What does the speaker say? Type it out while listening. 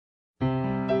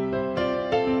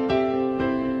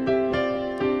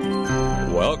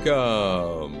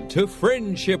Welcome to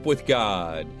Friendship with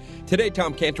God. Today,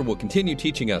 Tom Cantor will continue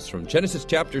teaching us from Genesis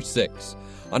chapter 6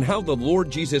 on how the Lord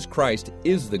Jesus Christ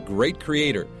is the great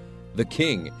creator, the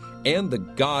king, and the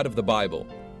God of the Bible,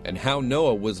 and how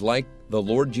Noah was like the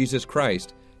Lord Jesus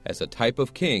Christ as a type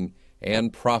of king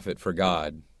and prophet for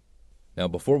God. Now,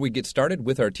 before we get started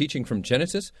with our teaching from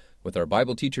Genesis with our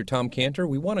Bible teacher, Tom Cantor,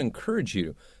 we want to encourage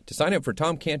you to sign up for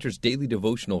Tom Cantor's daily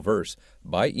devotional verse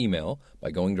by email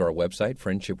by going to our website,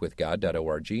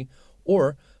 friendshipwithgod.org,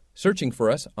 or searching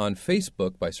for us on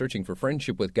Facebook by searching for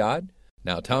Friendship with God.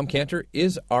 Now, Tom Cantor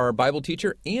is our Bible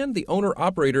teacher and the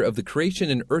owner-operator of the Creation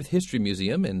and Earth History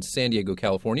Museum in San Diego,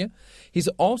 California. He's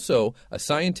also a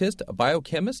scientist, a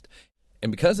biochemist,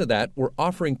 and because of that, we're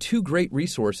offering two great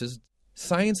resources,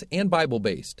 science and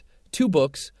Bible-based. Two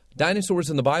books, Dinosaurs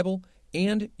in the Bible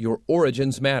and Your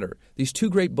Origins Matter. These two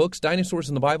great books, Dinosaurs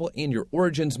in the Bible and Your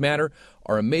Origins Matter,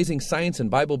 are amazing science and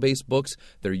Bible-based books.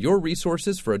 They're your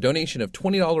resources for a donation of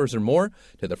 $20 or more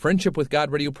to the Friendship with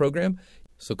God radio program.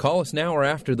 So call us now or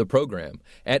after the program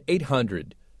at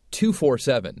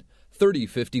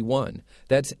 800-247-3051.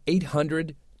 That's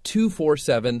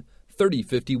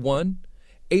 800-247-3051,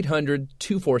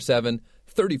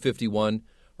 800-247-3051,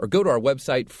 or go to our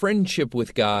website,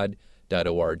 friendshipwithgod.org,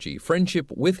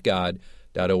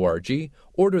 friendshipwithgod.org.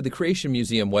 Order the Creation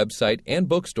Museum website and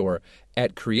bookstore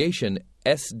at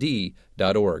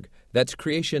creationsd.org. That's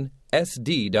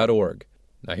creationsd.org.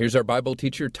 Now here's our Bible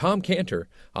teacher, Tom Cantor,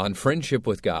 on Friendship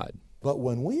with God. But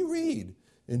when we read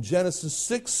in Genesis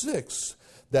 6:6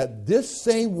 that this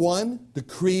same one, the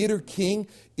Creator King,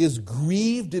 is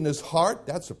grieved in his heart,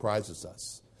 that surprises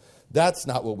us. That's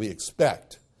not what we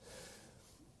expect.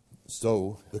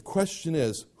 So the question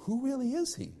is, who really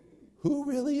is he? Who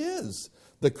really is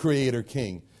the Creator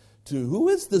King? Who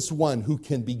is this one who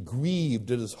can be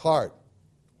grieved in his heart?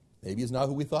 Maybe he's not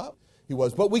who we thought he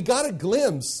was, but we got a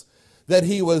glimpse that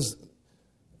he was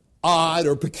odd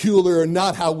or peculiar or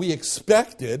not how we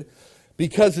expected,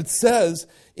 because it says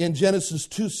in Genesis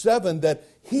 2:7 that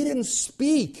he didn't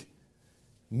speak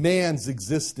man's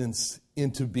existence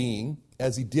into being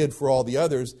as he did for all the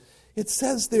others. It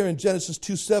says there in Genesis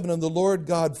 2:7, and the Lord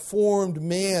God formed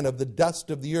man of the dust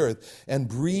of the earth and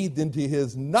breathed into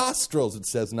his nostrils, it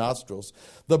says nostrils,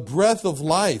 the breath of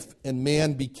life, and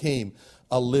man became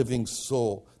a living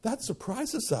soul. That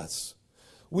surprises us.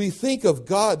 We think of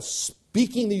God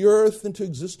speaking the earth into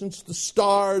existence, the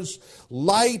stars,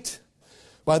 light,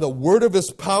 by the word of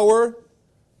his power.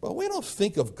 But we don't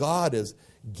think of God as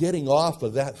getting off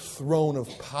of that throne of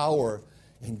power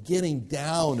and getting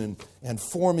down and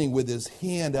forming with his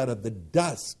hand out of the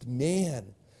dust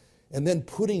man, and then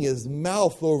putting his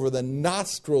mouth over the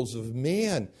nostrils of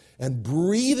man and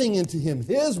breathing into him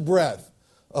his breath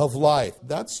of life.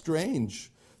 That's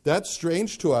strange. That's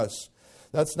strange to us.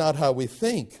 That's not how we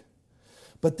think.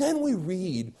 But then we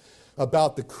read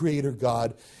about the Creator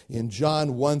God in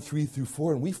John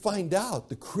 1:3-4, and we find out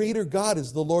the Creator God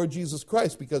is the Lord Jesus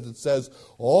Christ, because it says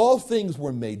all things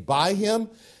were made by him,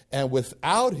 and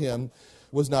without him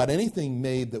was not anything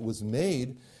made that was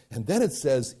made. And then it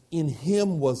says, in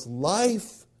him was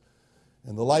life,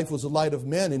 and the life was the light of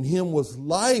men. In him was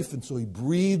life, and so he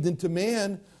breathed into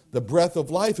man the breath of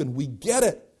life, and we get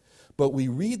it. But we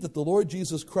read that the Lord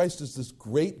Jesus Christ is this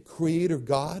great creator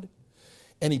God,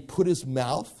 and he put his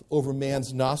mouth over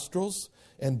man's nostrils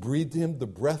and breathed him the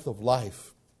breath of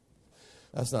life.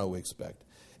 That's not what we expect.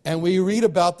 And we read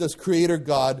about this creator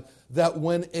God that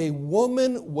when a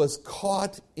woman was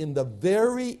caught in the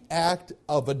very act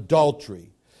of adultery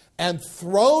and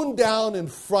thrown down in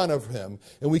front of him,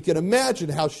 and we can imagine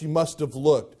how she must have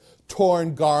looked,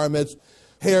 torn garments,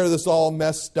 hair that's all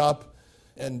messed up,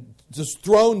 and just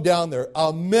thrown down there,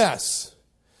 a mess.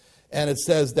 And it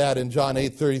says that in John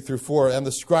 8:30-4, and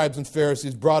the scribes and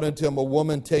Pharisees brought unto him a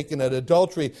woman taken at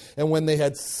adultery, and when they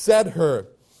had set her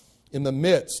in the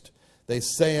midst, they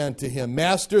say unto him,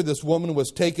 Master, this woman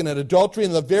was taken at adultery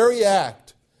in the very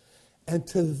act. And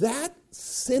to that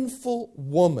sinful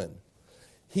woman,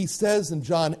 he says in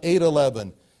John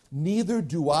 8:11, neither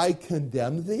do I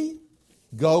condemn thee.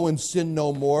 Go and sin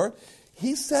no more.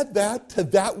 He said that to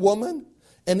that woman,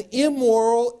 an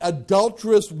immoral,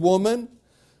 adulterous woman,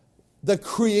 the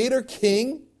Creator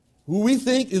King, who we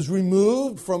think is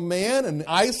removed from man and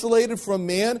isolated from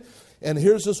man. And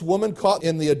here's this woman caught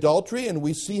in the adultery, and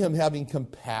we see him having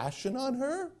compassion on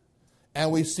her,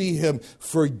 and we see him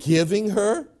forgiving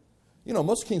her. You know,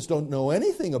 most kings don't know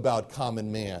anything about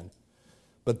common man,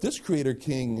 but this Creator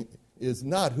King is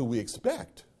not who we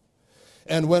expect.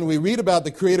 And when we read about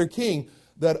the Creator King,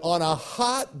 that on a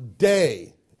hot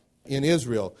day in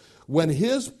Israel, when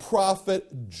his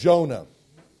prophet Jonah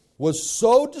was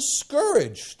so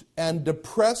discouraged and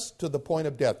depressed to the point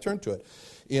of death. Turn to it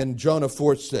in Jonah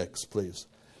 4:6, please.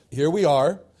 Here we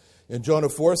are in Jonah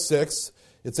 4:6.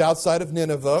 It's outside of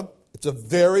Nineveh. It's a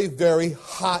very, very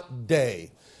hot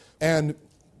day. And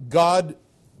God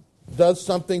does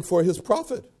something for his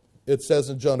prophet. It says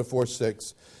in Jonah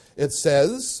 4:6, it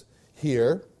says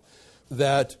here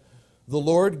that the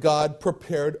Lord God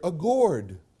prepared a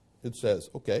gourd. It says,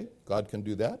 okay, God can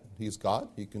do that. He's God.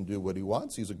 He can do what he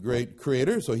wants. He's a great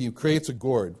creator, so he creates a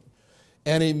gourd.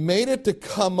 And he made it to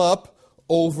come up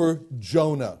over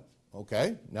Jonah.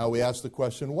 Okay, now we ask the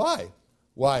question, why?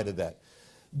 Why did that?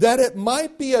 That it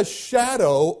might be a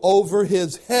shadow over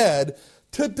his head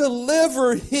to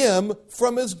deliver him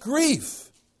from his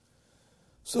grief.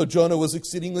 So Jonah was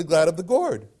exceedingly glad of the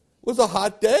gourd. It was a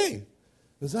hot day.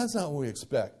 Because that's not what we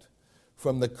expect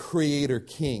from the Creator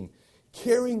King.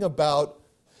 Caring about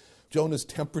Jonah's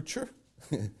temperature,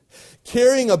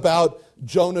 caring about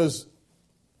Jonah's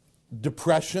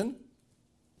depression,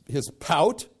 his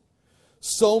pout,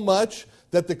 so much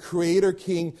that the Creator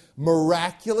King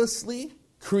miraculously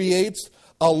creates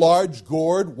a large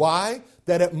gourd. Why?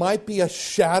 That it might be a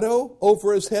shadow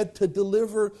over his head to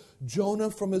deliver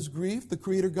Jonah from his grief. The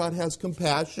Creator God has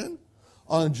compassion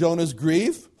on Jonah's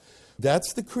grief.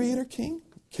 That's the Creator King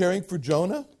caring for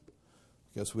Jonah.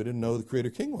 Guess we didn't know who the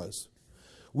Creator King was.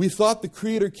 We thought the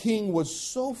Creator King was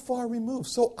so far removed,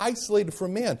 so isolated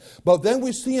from man. But then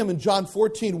we see him in John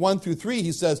 14:1-3.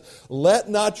 He says, "Let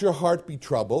not your heart be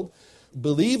troubled.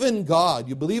 Believe in God.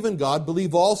 You believe in God,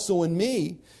 believe also in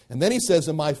me." And then he says,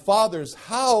 "In my Father's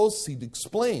house," he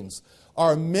explains,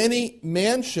 "are many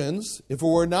mansions. If it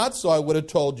were not so, I would have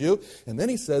told you." And then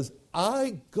he says,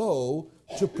 "I go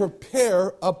to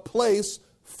prepare a place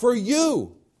for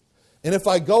you. And if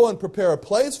I go and prepare a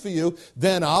place for you,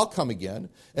 then I'll come again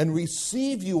and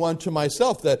receive you unto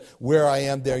myself, that where I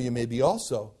am, there you may be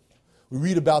also." We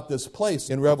read about this place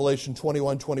in Revelation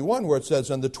 21:21, where it says,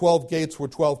 "And the 12 gates were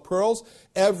 12 pearls.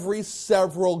 Every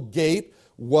several gate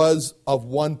was of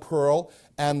one pearl,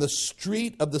 and the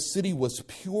street of the city was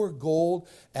pure gold,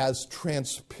 as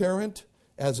transparent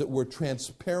as it were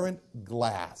transparent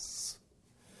glass."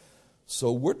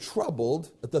 So we're troubled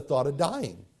at the thought of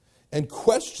dying. And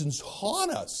questions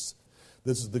haunt us.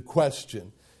 This is the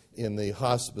question in the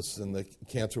hospice and the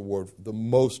cancer ward, the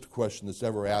most question that's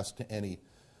ever asked to any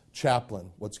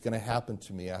chaplain. What's going to happen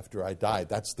to me after I die?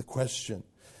 That's the question.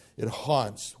 It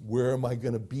haunts. Where am I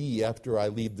going to be after I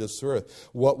leave this earth?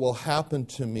 What will happen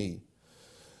to me?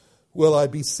 Will I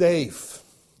be safe?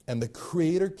 And the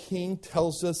Creator King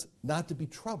tells us not to be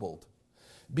troubled,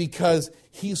 because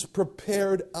he's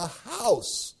prepared a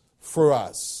house for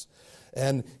us.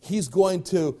 And he's going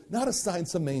to not assign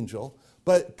some angel,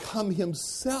 but come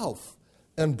himself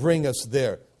and bring us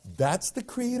there. That's the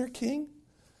Creator King?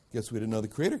 Guess we didn't know the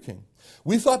Creator King.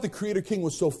 We thought the Creator King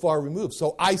was so far removed,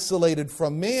 so isolated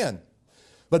from man.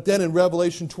 But then in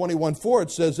Revelation 21:4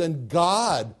 it says, "And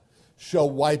God shall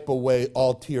wipe away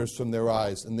all tears from their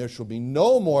eyes, and there shall be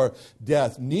no more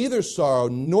death, neither sorrow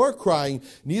nor crying,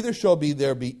 neither shall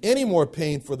there be any more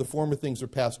pain, for the former things are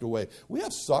passed away." We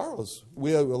have sorrows.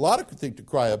 We have a lot of things to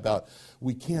cry about.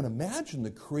 We can't imagine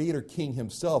the Creator King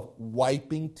himself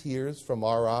wiping tears from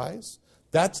our eyes.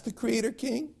 That's the Creator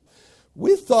King?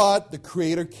 We thought the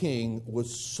Creator King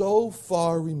was so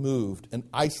far removed and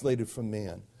isolated from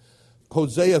man.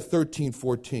 Hosea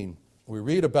 13:14. We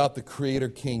read about the Creator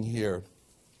King here.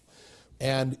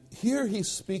 And here he's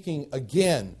speaking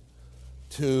again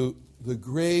to the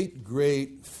great,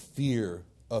 great fear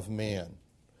of man.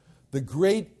 The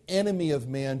great enemy of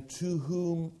man, to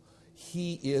whom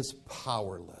he is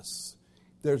powerless.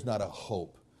 There's not a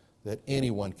hope that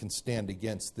anyone can stand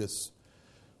against this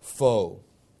foe.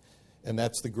 And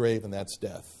that's the grave and that's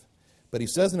death. But he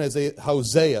says in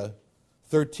Hosea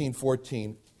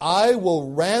 13:14, "I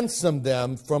will ransom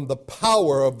them from the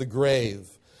power of the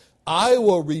grave. I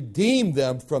will redeem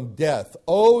them from death.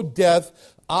 O death,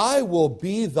 I will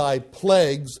be thy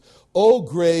plagues. O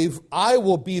grave, I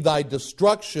will be thy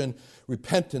destruction.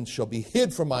 Repentance shall be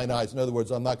hid from mine eyes." In other words,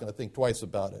 I'm not going to think twice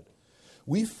about it.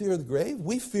 We fear the grave.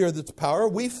 We fear its power.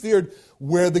 We feared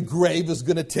where the grave is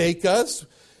going to take us.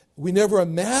 We never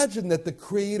imagined that the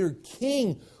Creator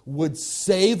King would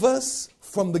save us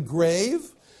from the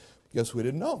grave. Guess we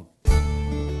didn't know.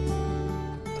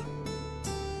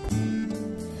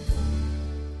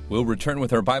 We'll return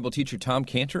with our Bible teacher, Tom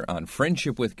Cantor, on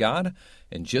friendship with God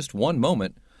in just one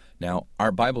moment. Now,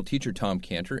 our Bible teacher, Tom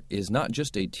Cantor, is not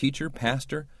just a teacher,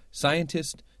 pastor,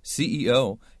 scientist,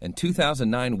 CEO, and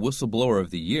 2009 Whistleblower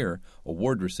of the Year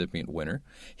award recipient winner.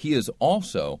 He is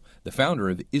also the founder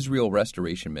of Israel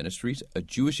Restoration Ministries, a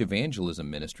Jewish evangelism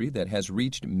ministry that has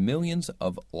reached millions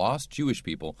of lost Jewish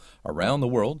people around the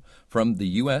world, from the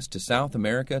U.S. to South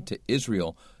America to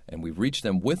Israel, and we've reached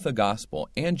them with the gospel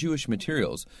and Jewish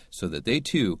materials so that they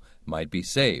too might be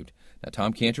saved. Now,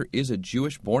 Tom Cantor is a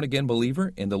Jewish born-again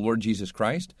believer in the Lord Jesus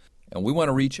Christ, and we want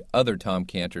to reach other Tom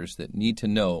Cantors that need to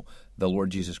know the Lord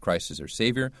Jesus Christ as their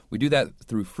Savior. We do that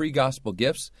through free gospel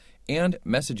gifts and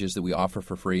messages that we offer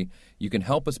for free. You can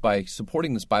help us by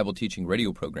supporting this Bible teaching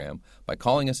radio program by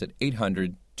calling us at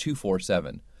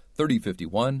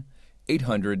 800-247-3051,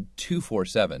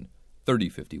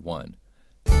 800-247-3051.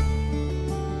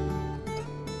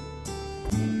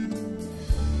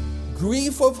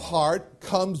 Grief of heart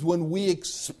comes when we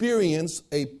experience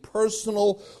a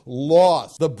personal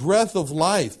loss, the breath of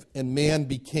life, and man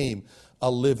became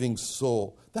a living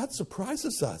soul. That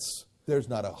surprises us. There's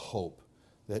not a hope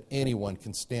that anyone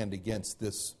can stand against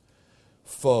this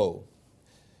foe,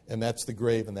 and that's the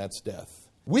grave and that's death.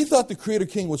 We thought the Creator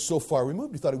King was so far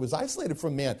removed. We thought he was isolated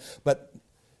from man. But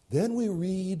then we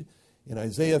read in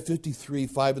Isaiah 53,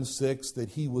 5 and 6, that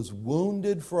he was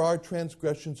wounded for our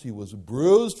transgressions, he was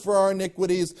bruised for our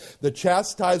iniquities, the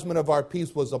chastisement of our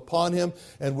peace was upon him,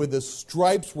 and with his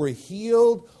stripes we're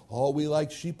healed. All we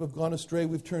like sheep have gone astray,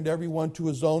 we've turned everyone to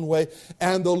his own way,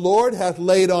 and the Lord hath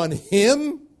laid on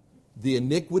him the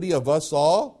iniquity of us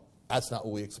all. That's not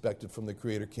what we expected from the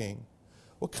Creator King.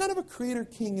 What kind of a Creator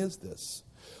King is this?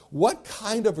 What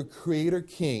kind of a Creator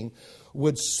King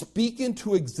would speak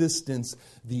into existence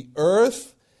the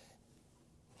earth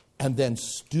and then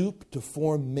stoop to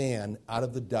form man out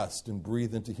of the dust and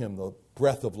breathe into him the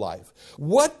breath of life?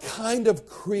 What kind of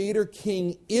Creator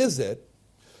King is it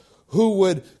who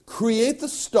would create the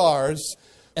stars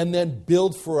and then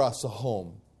build for us a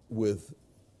home with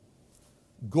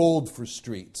gold for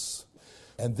streets?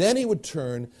 And then he would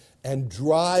turn and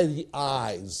dry the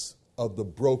eyes of the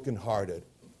brokenhearted.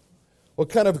 What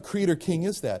kind of a Creator King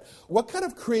is that? What kind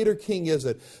of Creator King is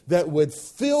it that would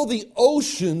fill the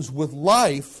oceans with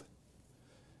life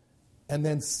and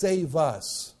then save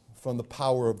us from the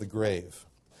power of the grave?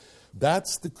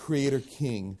 That's the Creator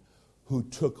King who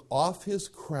took off his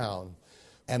crown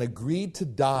and agreed to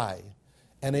die.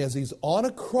 And as he's on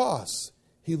a cross,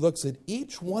 he looks at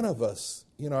each one of us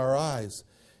in our eyes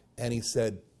and he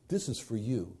said, "This is for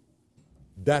you."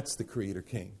 That's the Creator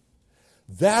King.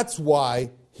 That's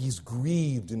why he's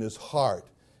grieved in his heart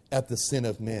at the sin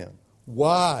of man.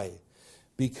 Why?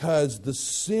 Because the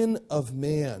sin of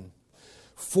man,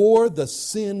 for the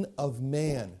sin of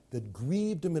man that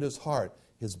grieved him in his heart,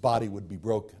 his body would be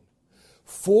broken.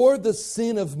 For the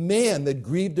sin of man that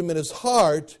grieved him in his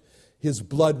heart, his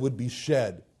blood would be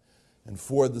shed. And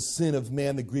for the sin of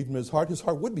man that grieved him in his heart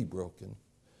would be broken.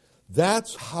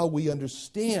 That's how we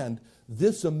understand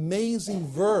this amazing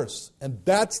verse. And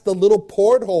that's the little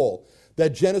porthole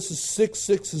that Genesis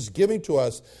 6:6 is giving to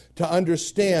us to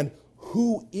understand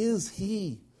who is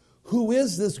he? Who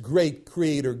is this great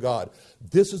Creator God?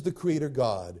 This is the Creator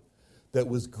God that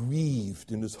was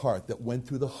grieved in his heart, that went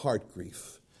through the heart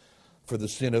grief for the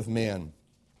sin of man.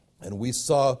 And we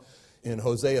saw in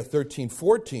Hosea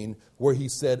 13:14 where he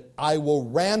said, "I will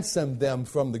ransom them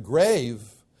from the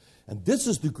grave." And this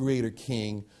is the Creator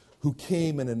King who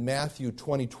came, and in Matthew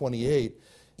 20:28,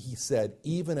 he said,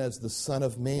 "Even as the Son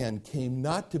of Man came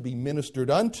not to be ministered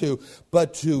unto,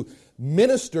 but to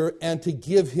minister and to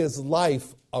give his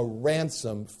life a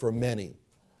ransom for many."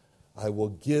 I will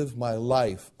give my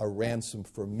life a ransom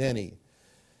for many.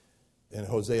 In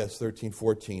Hosea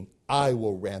 13:14, I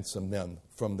will ransom them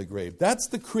from the grave. That's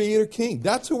the Creator King.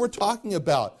 That's who we're talking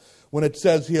about when it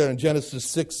says here in Genesis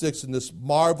 6:6, in this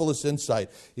marvelous insight,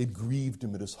 it grieved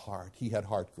him at his heart. He had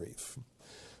heart grief.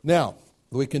 Now,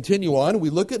 we continue on. We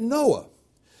look at Noah.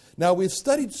 Now, we've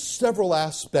studied several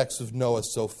aspects of Noah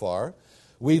so far.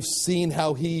 We've seen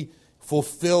how he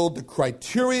fulfilled the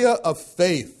criteria of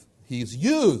faith. He's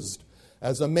used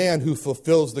as a man who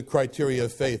fulfills the criteria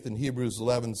of faith. In Hebrews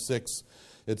 11:6,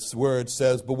 it's where it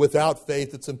says, "But without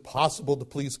faith it's impossible to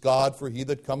please God, for he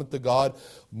that cometh to God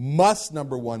must,"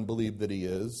 number one, "believe that he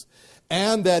is,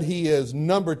 and that he is,"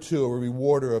 number two, "a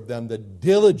rewarder of them that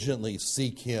diligently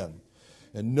seek him."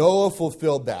 And Noah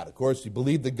fulfilled that. Of course, he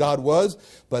believed that God was,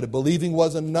 but believing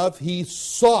wasn't enough. He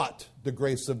sought the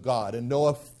grace of God, and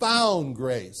Noah found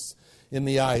grace in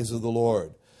the eyes of the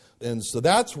Lord. And so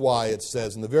that's why it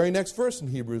says in the very next verse in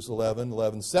Hebrews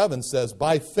 11:7 says,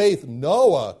 "By faith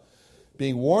Noah,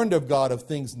 being warned of God of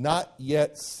things not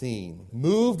yet seen,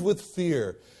 moved with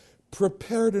fear,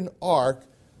 prepared an ark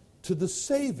to the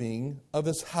saving of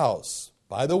his house,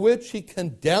 by the which he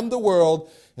condemned the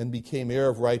world and became heir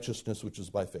of righteousness, which is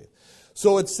by faith.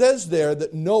 So it says there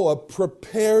that Noah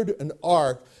prepared an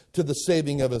ark to the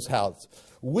saving of his house.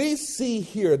 We see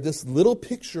here this little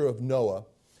picture of Noah,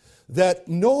 that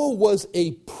Noah was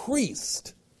a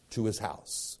priest to his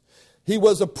house. He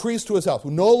was a priest to his house.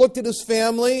 When Noah looked at his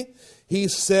family, he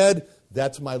said,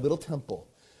 that's my little temple.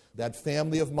 That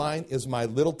family of mine is my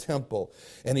little temple.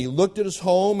 And he looked at his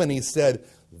home and he said,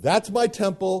 that's my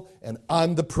temple and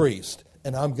I'm the priest.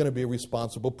 And I'm going to be a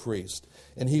responsible priest.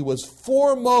 And he was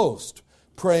foremost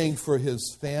praying for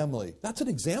his family. That's an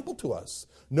example to us.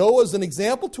 Noah's an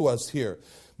example to us here.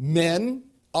 Men,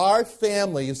 our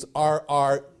families are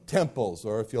our temples,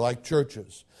 or if you like,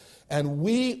 churches. And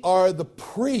we are the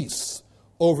priests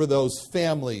over those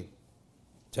family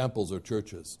temples or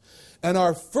churches. And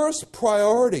our first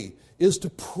priority is to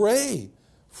pray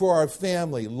for our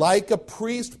family, like a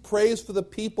priest prays for the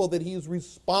people that he's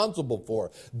responsible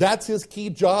for. That's his key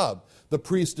job. The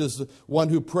priest is the one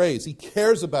who prays. He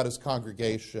cares about his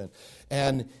congregation.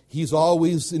 And he's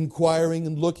always inquiring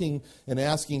and looking and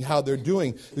asking how they're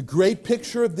doing. The great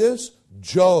picture of this,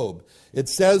 Job. It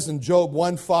says in Job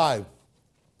 1:5,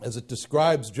 as it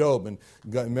describes Job, and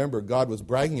remember, God was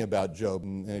bragging about Job,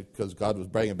 and because God was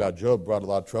bragging about Job, brought a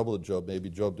lot of trouble to Job.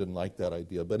 Maybe Job didn't like that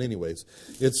idea. But anyways,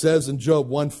 it says in Job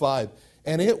 1:5,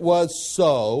 and it was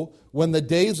so, when the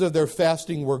days of their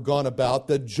fasting were gone about,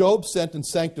 that Job sent and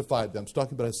sanctified them. It's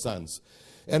talking about his sons.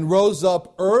 And rose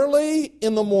up early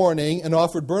in the morning and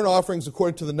offered burnt offerings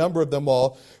according to the number of them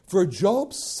all. For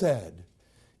Job said,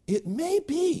 it may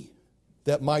be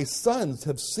that my sons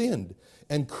have sinned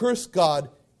and cursed God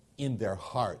in their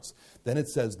hearts. Then it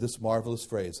says this marvelous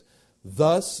phrase,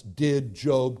 thus did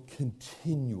Job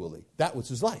continually. That was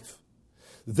his life.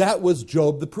 That was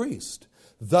Job the priest.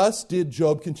 Thus did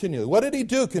Job continually. What did he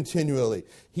do continually?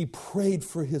 He prayed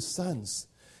for his sons.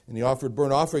 And he offered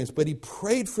burnt offerings, but he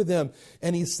prayed for them.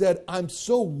 And he said, I'm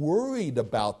so worried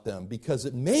about them because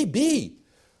it may be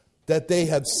that they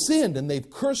have sinned and they've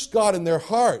cursed God in their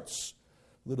hearts.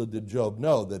 Little did Job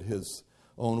know that his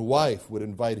own wife would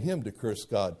invite him to curse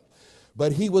God.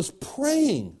 But he was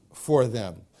praying for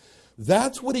them.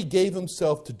 That's what he gave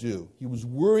himself to do. He was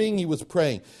worrying, he was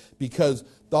praying, because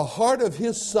the heart of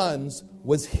his sons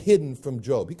was hidden from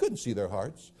Job. He couldn't see their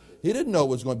hearts. He didn't know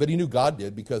what was going on, but he knew God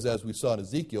did, because as we saw in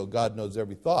Ezekiel, God knows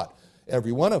every thought,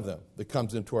 every one of them that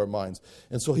comes into our minds.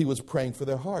 And so he was praying for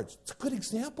their hearts. It's a good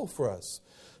example for us,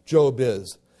 Job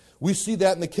is. We see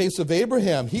that in the case of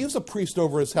Abraham. He was a priest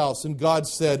over his house, and God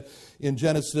said in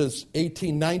Genesis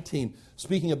 18:19,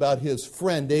 speaking about his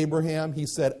friend Abraham, he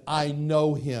said, I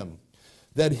know him,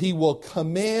 that he will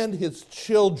command his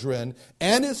children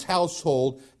and his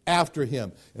household after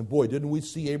him. And boy, didn't we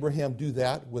see Abraham do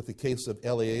that with the case of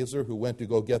Eliezer, who went to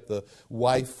go get the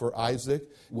wife for Isaac.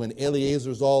 When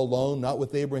Eliezer's all alone, not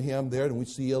with Abraham there, and we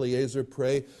see Eliezer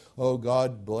pray, oh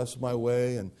God, bless my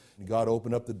way, and God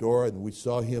opened up the door, and we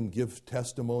saw him give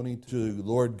testimony to the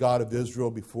Lord God of Israel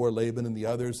before Laban and the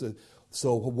others.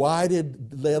 So why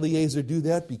did Eliezer do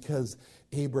that? Because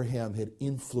Abraham had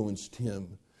influenced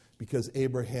him, because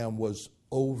Abraham was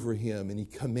over him, and he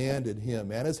commanded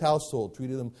him and his household,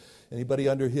 treated them, anybody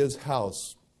under his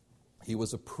house, he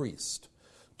was a priest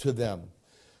to them.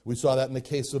 We saw that in the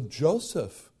case of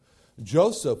Joseph.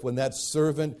 Joseph, when that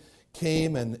servant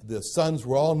came and the sons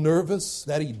were all nervous,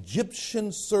 that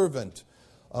Egyptian servant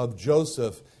of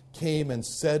Joseph came and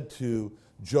said to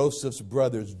Joseph's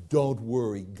brothers, don't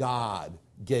worry, God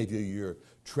gave you your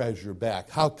treasure back.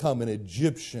 How come an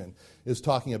Egyptian is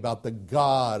talking about the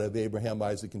God of Abraham,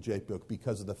 Isaac, and Jacob?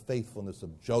 Because of the faithfulness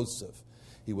of Joseph.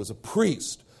 He was a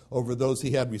priest over those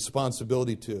he had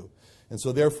responsibility to. And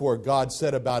so therefore God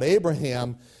said about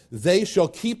Abraham, they shall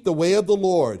keep the way of the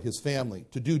Lord, his family,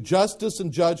 to do justice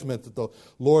and judgment, that the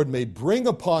Lord may bring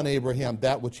upon Abraham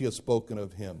that which he has spoken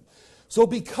of him. So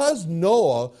because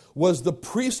Noah was the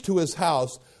priest to his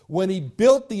house, when he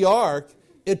built the ark,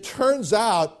 it turns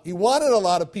out, he wanted a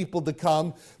lot of people to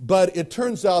come, but it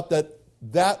turns out that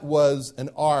that was an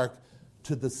ark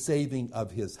to the saving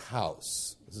of his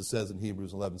house, as it says in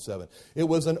Hebrews 11:7. It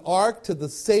was an ark to the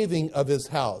saving of his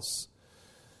house.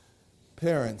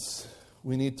 Parents,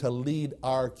 we need to lead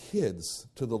our kids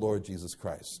to the Lord Jesus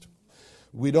Christ.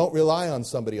 We don't rely on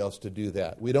somebody else to do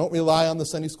that. We don't rely on the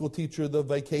Sunday school teacher, the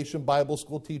vacation Bible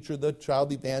school teacher, the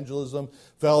child evangelism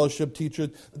fellowship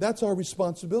teacher. That's our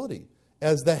responsibility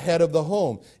as the head of the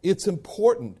home. It's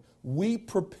important we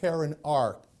prepare an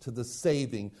ark to the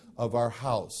saving of our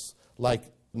house, like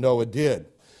Noah did.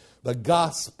 The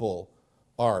gospel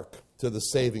ark to the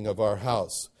saving of our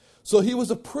house. So he was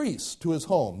a priest to his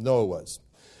home, Noah was.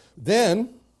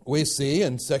 Then we see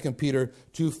in 2 Peter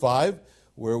 2:5,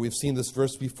 where we've seen this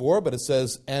verse before, but it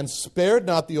says, "And spared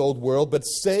not the old world, but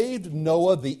saved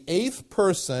Noah, the eighth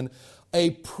person,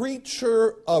 a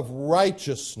preacher of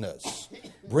righteousness,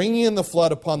 bringing in the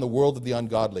flood upon the world of the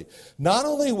ungodly." Not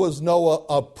only was Noah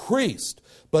a priest,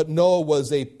 but Noah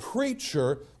was a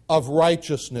preacher of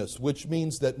righteousness, which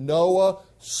means that Noah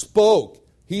spoke.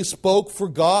 He spoke for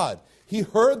God. He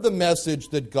heard the message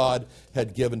that God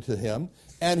had given to him,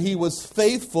 and he was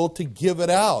faithful to give it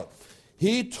out.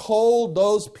 He told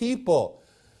those people,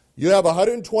 you have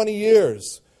 120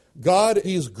 years. God,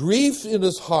 he's grieved in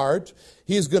his heart.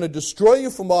 He's going to destroy you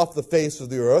from off the face of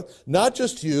the earth. Not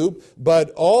just you,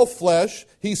 but all flesh.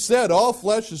 He said, all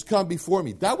flesh has come before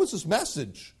me. That was his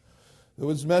message. It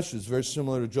was his message, very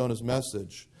similar to Jonah's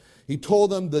message. He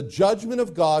told them the judgment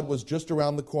of God was just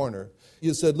around the corner.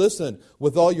 He said, listen,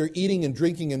 with all your eating and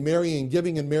drinking and marrying and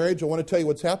giving in marriage, I want to tell you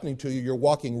what's happening to you. You're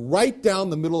walking right down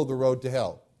the middle of the road to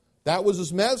hell. That was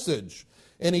his message.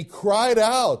 And he cried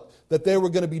out that they were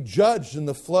going to be judged in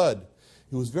the flood.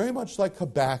 He was very much like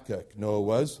Habakkuk, Noah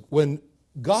was. When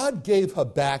God gave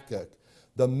Habakkuk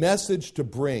the message to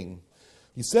bring,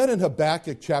 he said in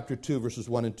Habakkuk chapter 2, verses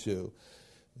 1 and 2,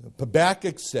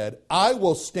 Habakkuk said, "I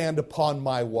will stand upon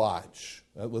my watch."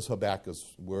 That was Habakkuk's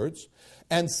words.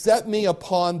 "And set me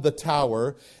upon the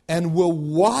tower, and will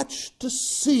watch to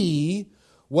see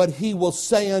what he will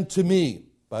say unto me."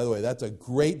 By the way, that's a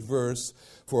great verse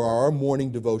for our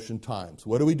morning devotion times.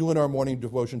 What do we do in our morning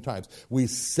devotion times? We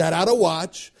set out a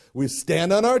watch, we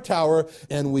stand on our tower,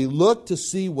 and we look to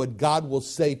see what God will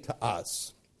say to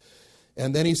us.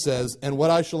 And then he says, "And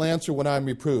what I shall answer when I am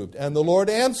reproved. And the Lord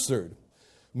answered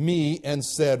me and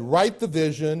said, Write the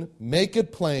vision, make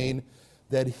it plain,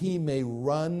 that he may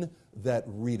run that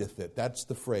readeth it." That's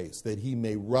the phrase, that he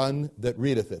may run that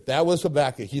readeth it. That was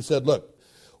Habakkuk. He said, look,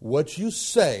 what you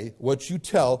say, what you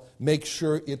tell, make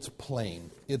sure it's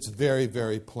plain. It's very,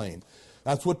 very plain.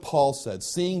 That's what Paul said.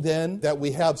 Seeing then that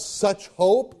we have such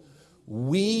hope,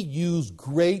 we use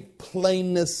great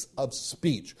plainness of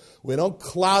speech. We don't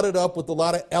cloud it up with a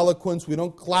lot of eloquence. We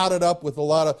don't cloud it up with a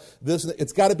lot of this.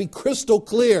 It's got to be crystal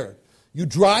clear. You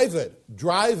drive it.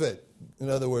 Drive it. In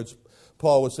other words,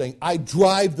 Paul was saying, I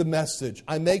drive the message.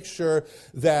 I make sure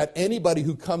that anybody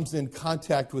who comes in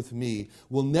contact with me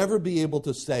will never be able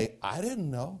to say, I didn't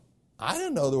know. I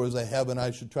didn't know there was a heaven I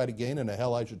should try to gain and a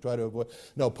hell I should try to avoid.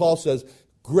 No, Paul says,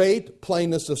 great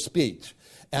plainness of speech.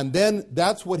 And then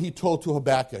that's what he told to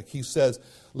Habakkuk. He says,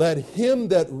 let him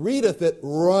that readeth it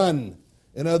run.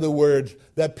 In other words,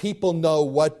 that people know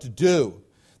what to do.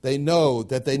 They know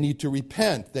that they need to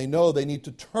repent. They know they need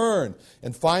to turn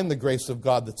and find the grace of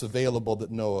God that's available that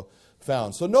Noah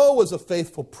found. So Noah was a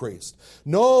faithful priest.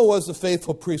 Noah was a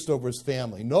faithful priest over his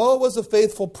family. Noah was a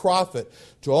faithful prophet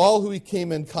to all who he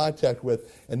came in contact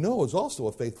with. And Noah was also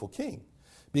a faithful king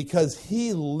because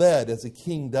he led, as a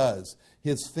king does,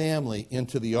 his family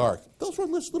into the ark. Those were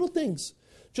just little things.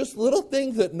 Just little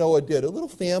things that Noah did. A little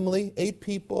family, 8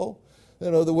 people.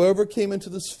 Whoever came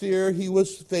into the sphere, he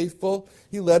was faithful.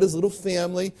 He led his little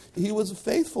family. He was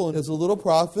faithful as a little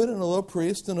prophet and a little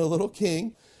priest and a little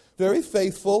king. Very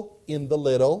faithful in the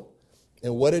little.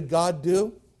 And what did God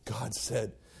do? God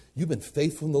said, you've been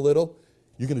faithful in the little.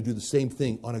 You're going to do the same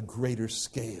thing on a greater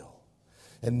scale.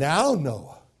 And now,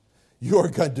 Noah, you're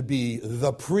going to be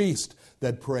the priest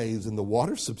that prays and the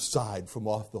waters subside from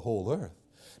off the whole earth.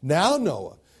 Now,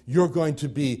 Noah, you're going to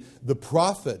be the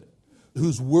prophet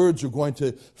whose words are going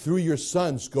to, through your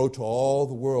sons, go to all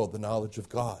the world, the knowledge of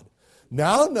God.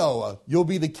 Now, Noah, you'll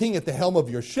be the king at the helm of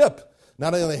your ship.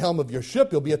 Not only the helm of your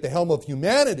ship, you'll be at the helm of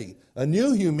humanity, a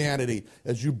new humanity,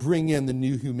 as you bring in the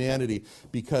new humanity,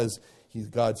 because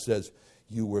God says,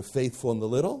 you were faithful in the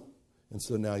little, and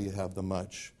so now you have the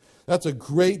much. That's a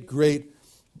great, great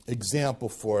example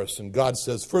for us. And God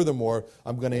says, furthermore,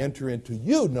 I'm going to enter into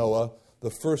you, Noah,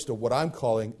 the first of what I'm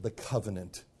calling the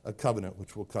covenant. A covenant,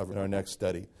 which we'll cover in our next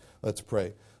study. Let's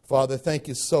pray. Father, thank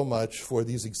you so much for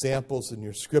these examples in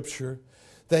your scripture.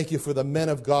 Thank you for the men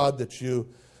of God that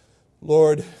you,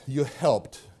 Lord, you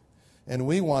helped. And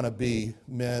we want to be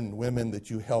men, women that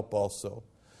you help also.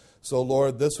 So,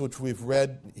 Lord, this which we've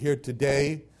read here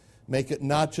today, make it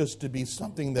not just to be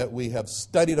something that we have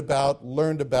studied about,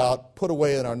 learned about, put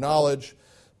away in our knowledge,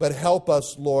 but help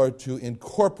us, Lord, to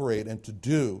incorporate and to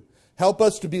do. Help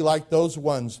us to be like those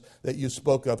ones that you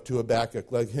spoke of to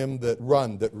Habakkuk, like him that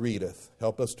run, that readeth.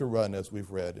 Help us to run as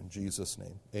we've read. In Jesus'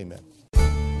 name, amen.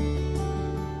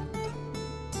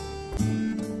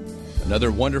 Another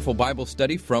wonderful Bible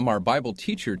study from our Bible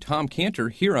teacher, Tom Cantor,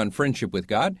 here on Friendship with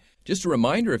God. Just a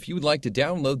reminder, if you would like to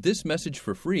download this message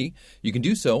for free, you can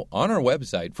do so on our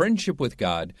website,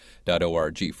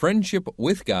 friendshipwithgod.org.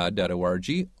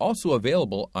 Friendshipwithgod.org, also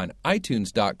available on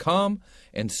iTunes.com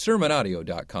and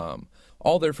sermonaudio.com.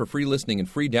 All there for free listening and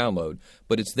free download,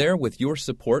 but it's there with your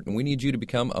support, and we need you to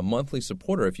become a monthly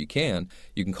supporter if you can.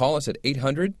 You can call us at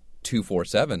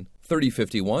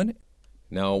 800-247-3051.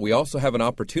 Now, we also have an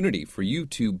opportunity for you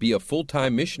to be a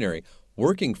full-time missionary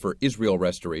working for Israel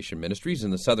Restoration Ministries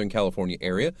in the Southern California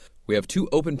area. We have 2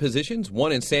 open positions,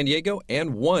 one in San Diego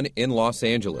and one in Los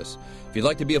Angeles. If you'd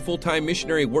like to be a full-time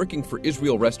missionary working for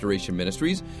Israel Restoration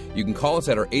Ministries, you can call us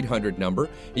at our 800 number.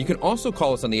 You can also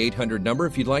call us on the 800 number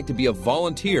if you'd like to be a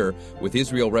volunteer with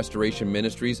Israel Restoration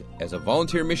Ministries. As a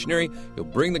volunteer missionary, you'll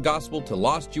bring the gospel to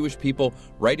lost Jewish people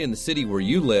right in the city where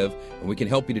you live, and we can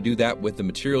help you to do that with the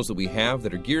materials that we have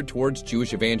that are geared towards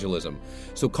Jewish evangelism.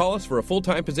 So call us for a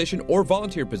full-time position or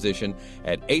volunteer position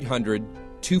at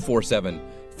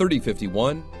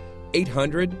 800-247-3051,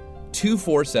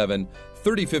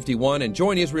 800-247-3051, and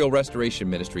join Israel Restoration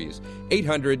Ministries,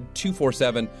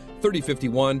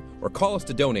 800-247-3051, or call us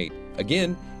to donate.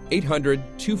 Again,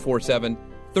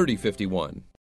 800-247-3051.